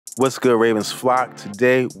What's good, Ravens flock?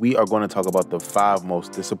 Today, we are going to talk about the 5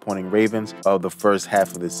 most disappointing Ravens of the first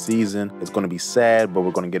half of the season. It's going to be sad, but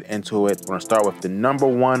we're going to get into it. We're going to start with the number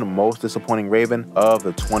 1 most disappointing Raven of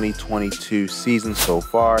the 2022 season so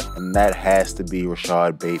far, and that has to be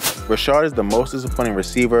Rashad Bateman. Rashad is the most disappointing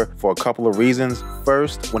receiver for a couple of reasons.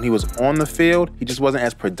 First, when he was on the field, he just wasn't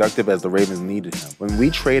as productive as the Ravens needed him. When we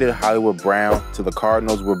traded Hollywood Brown to the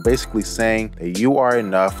Cardinals, we're basically saying that you are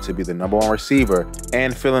enough to be the number 1 receiver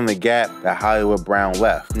and fill in the gap that Hollywood Brown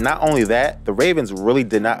left. Not only that, the Ravens really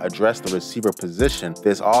did not address the receiver position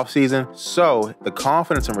this offseason, so the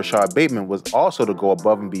confidence in Rashad Bateman was also to go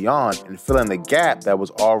above and beyond and fill in the gap that was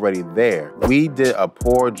already there. We did a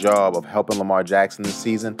poor job of helping Lamar Jackson this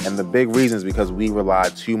season, and the big reason is because we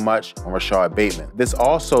relied too much on Rashad Bateman. This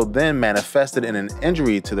also then manifested in an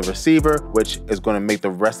injury to the receiver, which is going to make the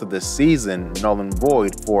rest of the season null and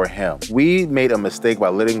void for him. We made a mistake by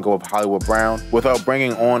letting go of Hollywood Brown without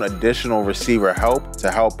bringing on additional receiver help to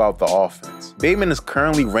help out the offense. Bateman is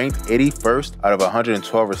currently ranked 81st out of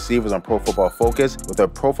 112 receivers on Pro Football Focus with a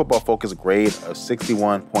Pro Football Focus grade of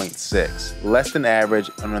 61.6, less than average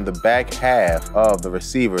and in the back half of the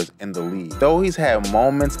receivers in the league. Though he's had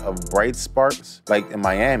moments of bright sparks, like in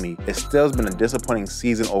Miami, it still has been a disappointing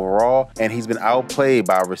season overall, and he's been outplayed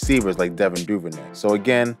by receivers like Devin Duvernay. So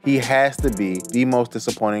again, he has to be the most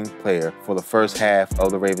disappointing player for the first half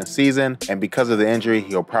of the Ravens season, and because of the injury,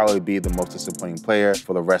 he'll probably be the most disappointing player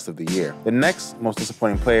for the rest of the year. The next most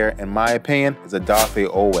disappointing player, in my opinion, is Odafe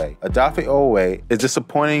Oweh. Odafe Oweh is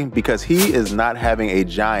disappointing because he is not having a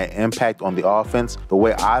giant impact on the offense the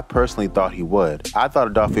way I personally thought he would. I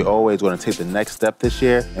thought Odafe Oweh is going to take the next step this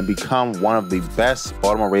year and become one of the best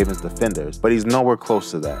Baltimore Ravens defenders, but he's nowhere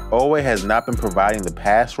close to that. Oweh has not been providing the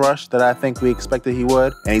pass rush that I think we expected he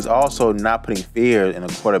would, and he's also not putting fear in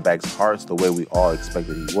the quarterback's hearts the way we all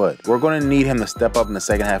expected he would. We're going to need him to step up in the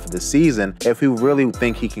second half of the season if we really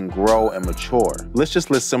think he can grow and mature. Let's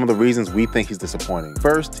just list some of the reasons we think he's disappointing.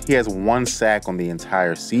 First, he has 1 sack on the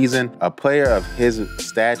entire season. A player of his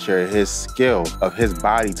stature, his skill, of his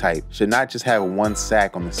body type should not just have 1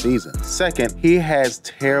 sack on the season. Second, he has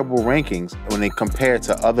terrible rankings when they compare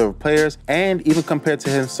to other players and even compared to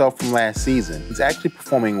himself from last season. He's actually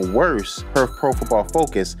performing worse per Pro Football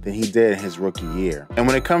Focus than he did in his rookie year. And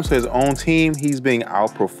when it comes to his own team, he's being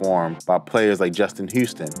outperformed by players like Justin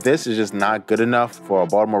Houston. This is just not good enough for a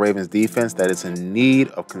Baltimore Ravens defense that is in need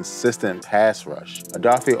of consistent pass rush.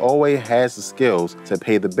 Odafe Oweh has the skills to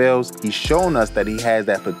pay the bills. He's shown us that he has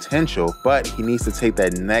that potential, but he needs to take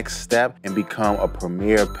that next step and become a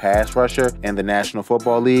premier pass rusher in the National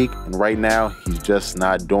Football League, and right now, he's just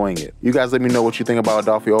not doing it. You guys let me know what you think about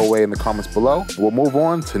Odafe Oweh in the comments below. We'll move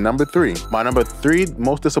on to number 3. My number 3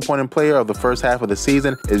 most disappointing player of the first half of the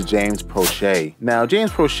season is James Proche. Now,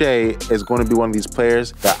 James Proche is going to be one of these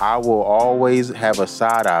players that I will always have a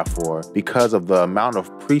side eye for because of the amount of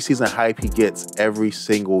preseason hype he gets every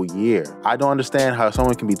single year. I don't understand how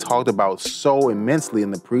someone can be talked about so immensely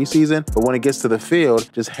in the preseason, but when it gets to the field,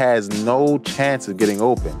 just has no chance of getting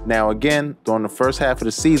open. Now again, during the first half of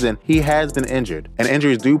the season, he has been injured, and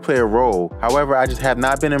injuries do play a role. However, I just have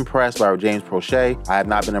not been impressed by James Proche. I have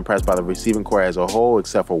not been impressed by the receiving corps as a whole,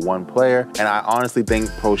 except for one player, and I honestly think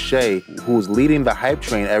Proche, who's leading the hype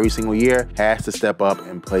train every single year, has to step up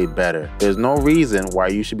and play better. There's no reason why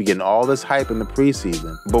you should be getting all this hype in the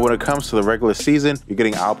preseason, but when it comes to the regular season, you're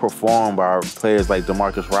getting outperformed by players like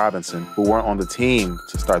Demarcus Robinson, who weren't on the team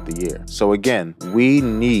to start the year. So again, we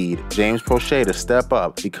need James Proche to step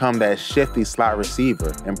up, become that shifty slot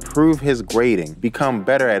receiver, improve his grading, become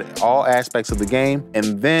better at all aspects of the game,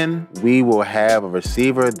 and then we will have a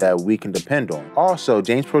receiver that we can depend on. Also,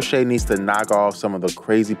 James Proche needs to knock off some of the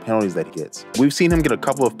crazy penalties that he gets. We've seen him get a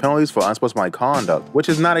couple of penalties for unsportsmanlike conduct, which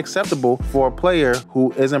is not acceptable for a player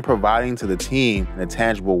who isn't providing to the team in a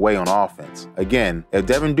tangible way on offense. Again, if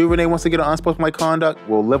Devin Duvernay wants to get an unsportsmanlike conduct,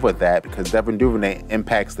 we'll live with that because Devin Duvernay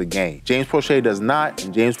impacts the game. James Proche does not,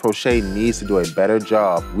 and James Proche needs to do a better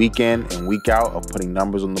job week in and week out of putting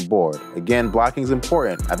numbers on the board. Again, blocking is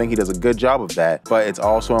important. I think he does a good job of that, but it's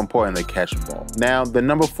also important to catch the ball. Now, the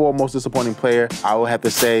number 4 most disappointing player, I will have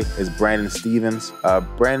to say, is Brandon Stephens.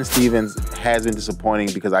 Brandon Stephens has been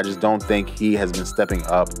disappointing because I just don't think he has been stepping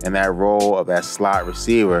up in that role of that slot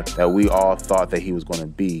receiver receiver that we all thought that he was going to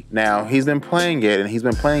be. Now, he's been playing it, and he's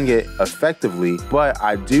been playing it effectively, but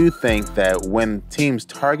I do think that when teams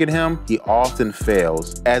target him, he often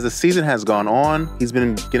fails. As the season has gone on, he's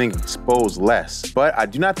been getting exposed less, but I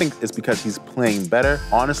do not think it's because he's playing better.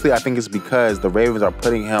 Honestly, I think it's because the Ravens are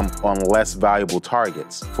putting him on less valuable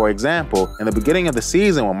targets. For example, in the beginning of the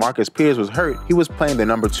season when Marcus Peters was hurt, he was playing the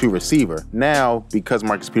number 2 receiver. Now, because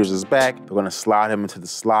Marcus Peters is back, they're going to slide him into the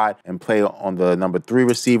slot and play on the number 3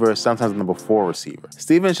 receiver, sometimes the number 4 receiver.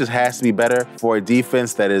 Stevens just has to be better for a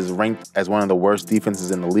defense that is ranked as one of the worst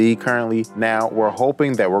defenses in the league currently. Now, we're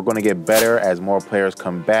hoping that we're going to get better as more players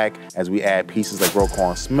come back, as we add pieces like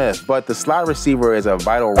Roquan Smith. But the slot receiver is a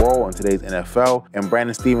vital role in today's NFL, and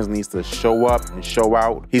Brandon Stevens needs to show up and show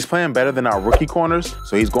out. He's playing better than our rookie corners,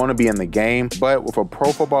 so he's going to be in the game. But with a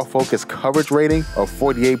Pro Football Focus coverage rating of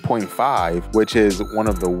 48.5, which is one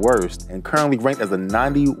of the worst, and currently ranked as the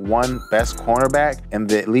 91 best cornerback in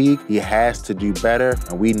the league, he has to do better,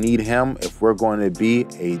 and we need him if we're going to be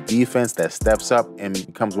a defense that steps up and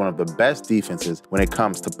becomes one of the best defenses when it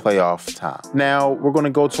comes to playoff time. Now, we're going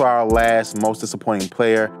to go to our last most disappointing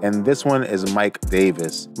player, and this one is Mike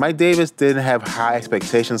Davis. Mike Davis didn't have high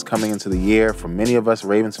expectations coming into the year for many of us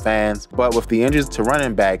Ravens fans, but with the injuries to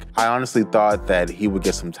running back, I honestly thought that he would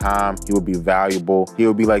get some time, he would be valuable, he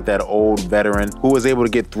would be like that old veteran who was able to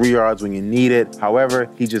get 3 yards when you need it. However,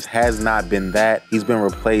 he just has not been that. He's been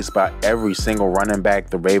replaced by every single running back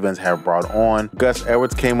the Ravens have brought on. Gus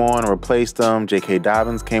Edwards came on, replaced him. J.K.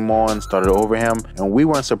 Dobbins came on, started over him, and we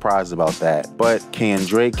weren't surprised about that. But Kenyon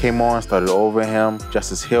Drake came on, started over him.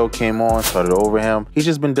 Justice Hill came on, started over him. He's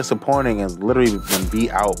just been disappointing and has literally been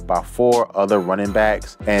beat out by 4 other running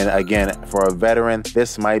backs. And again, for a veteran,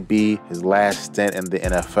 this might be his last stint in the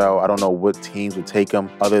NFL. I don't know what teams would take him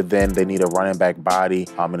other than they need a running back body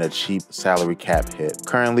and a cheap salary cap hit.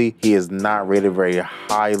 Currently, he is not rated very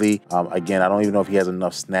highly. Again, I don't even know if he has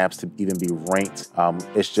enough snaps to even be ranked.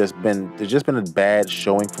 It's just been a bad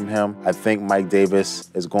showing from him. I think Mike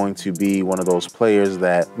Davis is going to be one of those players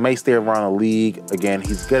that may stay around the league. Again,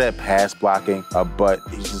 he's good at pass blocking, but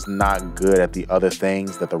he's just not good at the other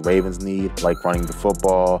things that the Ravens need, like running the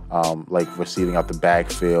football, like receiving out the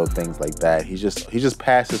backfield, things like that. He's just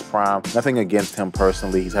past his prime. Nothing against him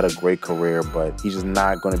personally. He's had a great career, but he's just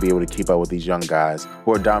not going to be able to keep up with these young guys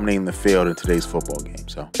who are dominating the field in today's football game.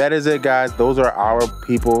 So that is it, guys. Those are our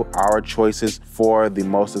people, our choices for the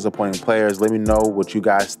most disappointing players. Let me know what you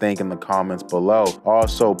guys think in the comments below.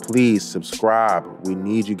 Also, please subscribe. We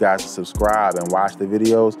need you guys to subscribe and watch the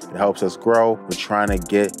videos. It helps us grow. We're trying to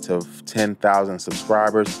get to 10,000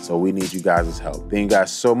 subscribers, so we need you guys' help. Thank you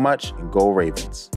guys so much, and go Ravens.